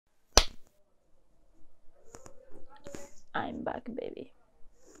I'm back, baby.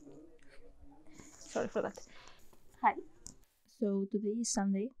 Sorry for that. Hi. So today is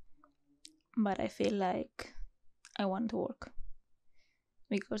Sunday, but I feel like I want to work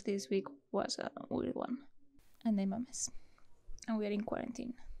because this week was a weird one, and I'm a mess. And we are in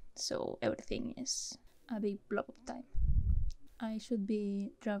quarantine, so everything is a big block of time. I should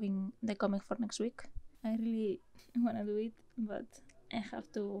be drawing the comic for next week. I really want to do it, but I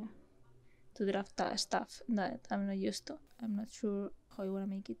have to draft stuff that I'm not used to. I'm not sure how I want to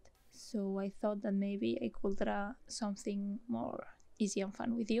make it. So I thought that maybe I could draw something more easy and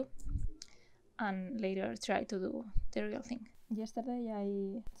fun with you, and later try to do the real thing. Yesterday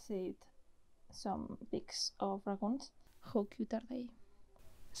I saved some pics of raccoons. How cute are they?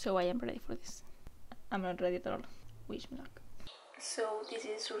 So I am ready for this. I'm not ready at all. Wish me luck. So this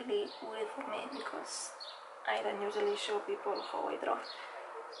is really weird for me because I don't usually show people how I draw.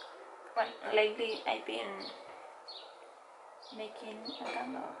 Well, lately I've been making a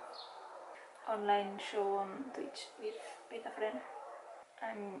kind of online show on Twitch with a friend.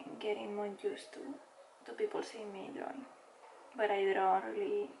 I'm getting more used to people seeing me drawing, but I draw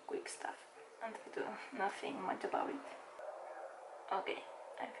really quick stuff and do nothing much about it. Okay,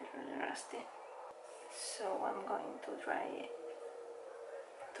 I feel really rusty, so I'm going to try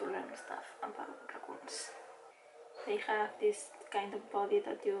to learn stuff about raccoons. They have this kind of body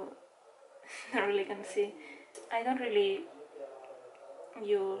that you don't really can see. I don't really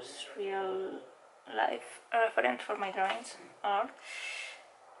use real life reference for my drawings or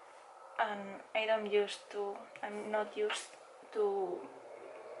and I'm not used to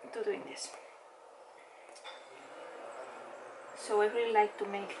doing this. So I really like to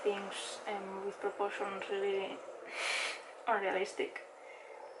make things with proportions really unrealistic.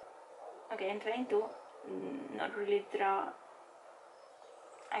 Okay, I'm trying to not really draw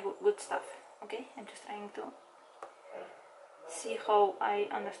good stuff, okay? I'm just trying to see how I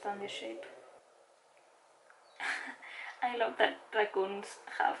understand the shape. I love that raccoons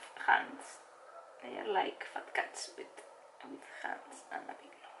have hands. They are like fat cats with hands and a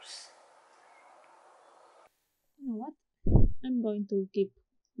big nose. You know what? I'm going to keep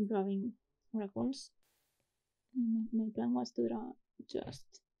drawing raccoons. My plan was to draw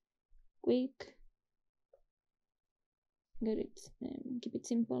just quick, keep it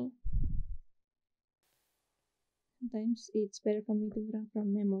simple. Sometimes it's better for me to draw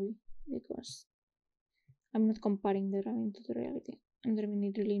from memory because I'm not comparing the drawing to the reality. I'm drawing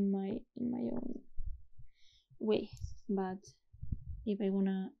it really in my own way. But if I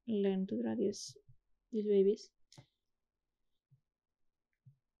wanna learn to draw these babies,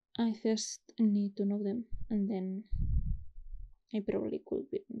 I first need to know them, and then I probably could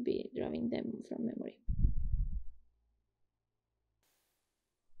be drawing them from memory.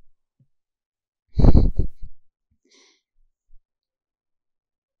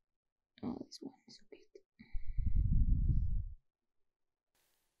 Oh, this one is so cute.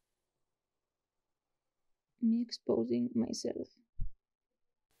 Me exposing myself.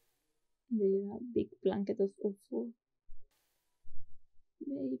 There are a big blanket of fur.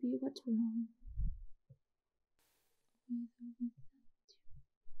 Baby, what's wrong?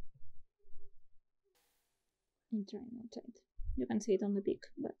 I'm trying outside. You can see it on the pic,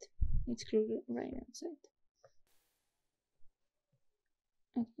 but it's clearly right outside.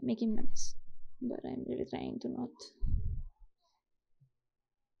 Okay, making a mess, but I'm really trying to not.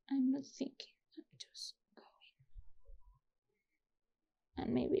 I'm not thinking. I'm just going,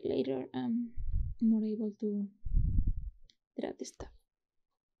 and maybe later I'm more able to draw this stuff.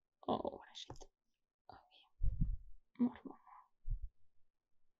 Oh shit! Okay, more.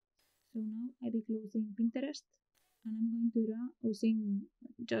 So now I'll be closing Pinterest, and I'm going to draw using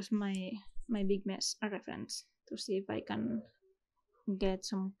just my big mess reference to see if I can get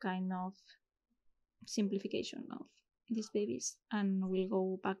some kind of simplification of these babies, and we'll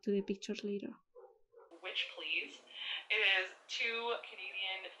go back to the pictures later. Which please? It is two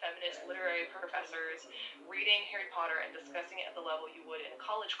Canadian feminist literary professors reading Harry Potter and discussing it at the level you would in a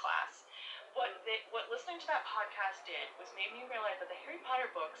college class. What listening to that podcast did was made me realize that the Harry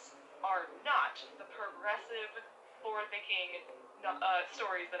Potter books are not the progressive, forward-thinking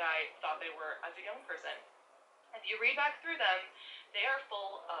stories that I thought they were as a young person. If you read back through them, they are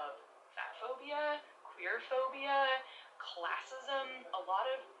full of fat phobia, queer phobia, classism, a lot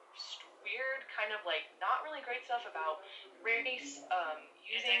of weird kind of like not really great stuff about race,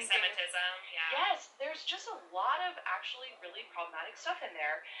 using anti-Semitism. Yes, there's just a lot of actually really problematic stuff in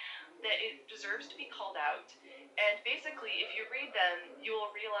there that it deserves to be called out. And basically, if you read them, you will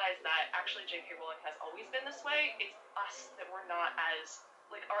realize that actually J.K. Rowling has always been this way. It's us that we're not as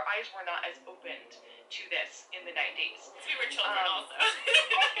like our eyes were not as opened to this in the 90s. We were children also.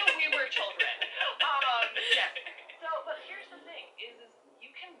 Also, we were children. Yes. So, but here's the thing: is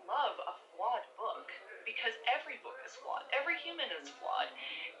you can love a flawed book because every book is flawed. Every human is flawed.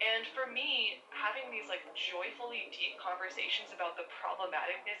 And for me, having these like joyfully deep conversations about the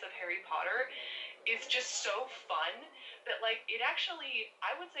problematicness of Harry Potter is just so fun that like it actually,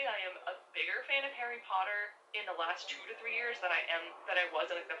 I would say I am a bigger fan of Harry Potter in the last 2 to 3 years than I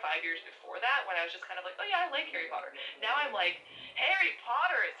was in like the 5 years before that, when I was just kind of like, oh yeah, I like Harry Potter. Now I'm like, Harry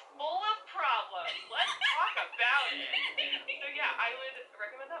Potter is full of problems. Let's talk about it. So yeah, I would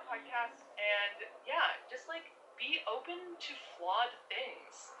recommend that podcast, and yeah, just like be open to flawed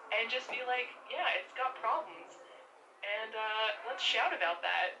things and just be like, yeah, it's got problems, and let's shout about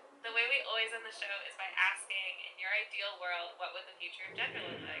that. The way we always end the show is by asking, in your ideal world, what would the future of gender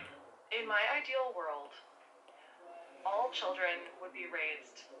look like? In my ideal world, all children would be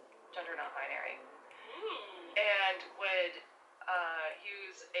raised gender non-binary. Ooh. And would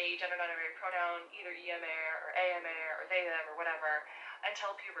use a gender non-binary pronoun, either EMA or AMA or they, them, or whatever,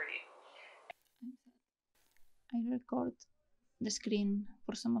 until puberty. I record the screen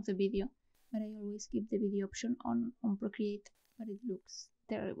for some of the video, but I always keep the video option on Procreate, but it looks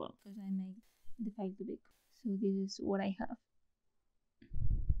terrible because I made the file too big. So this is what I have.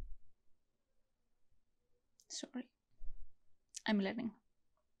 Sorry, I'm learning.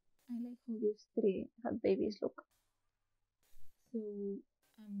 I like how these three hot babies look. So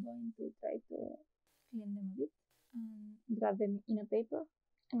I'm going to try to clean them a bit and grab them in a paper.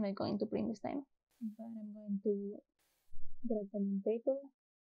 I'm not going to print this time, but I'm going to grab them in paper,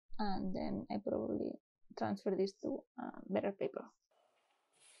 and then I probably transfer this to better paper.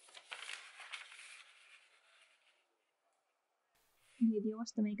 The idea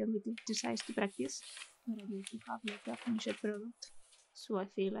was to make a little exercise to practice, but I need to have like a finished product, so I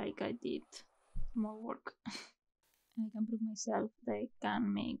feel like I did more work. And I can prove myself that I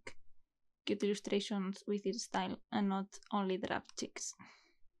can make cute illustrations with this style and not only draft chicks.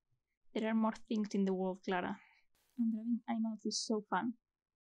 There are more things in the world, Clara. And drawing animals is so fun.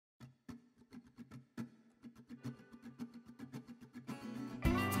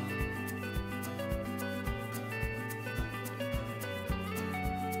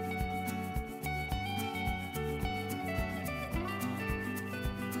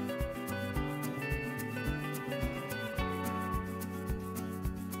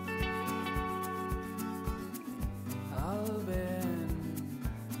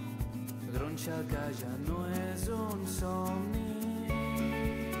 Que ja no és un somni,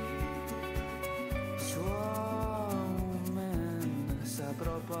 suaument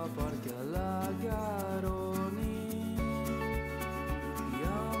s'apropa perquè l'agaroni i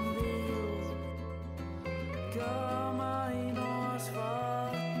em diu que mai no es fa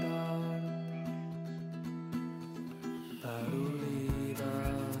tard per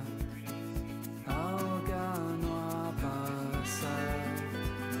oblidar el que no ha passat.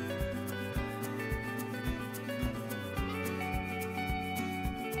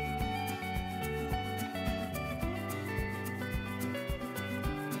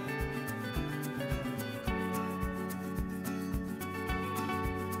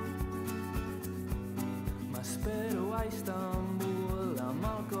 M'espero a Istanbul amb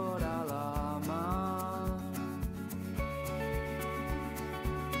el cor a la mà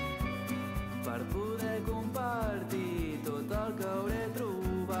per poder compartir tot el que hauré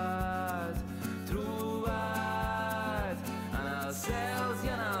trobat en els cels i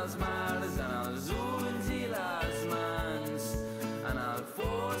en els mars, en els ulls i les mans, en el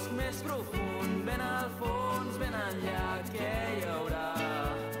fosc més profund, ben al fons, ben enllà, què hi haurà?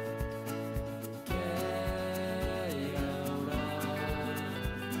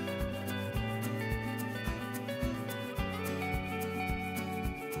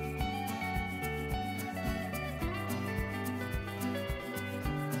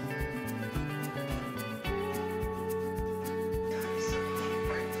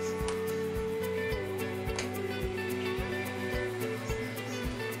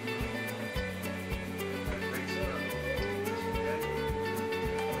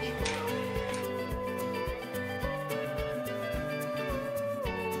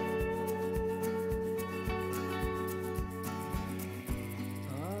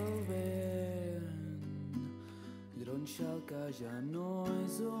 El que ja no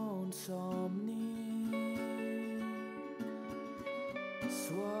és un somni,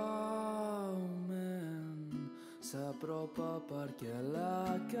 suaument s'apropa perquè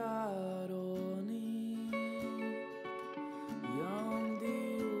l'acaroni i em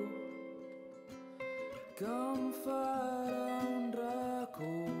diu que em farà un racó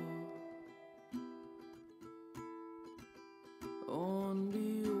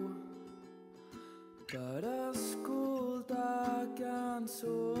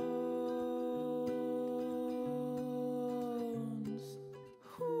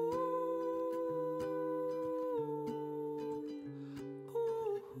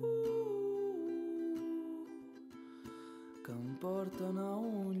porten a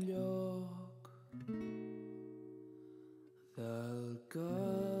un lloc del que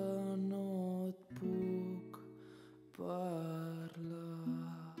no et puc parlar.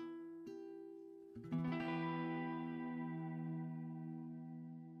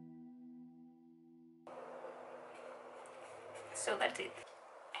 So that's it.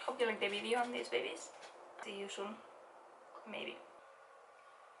 I hope you like the video on these babies. See you soon. Maybe.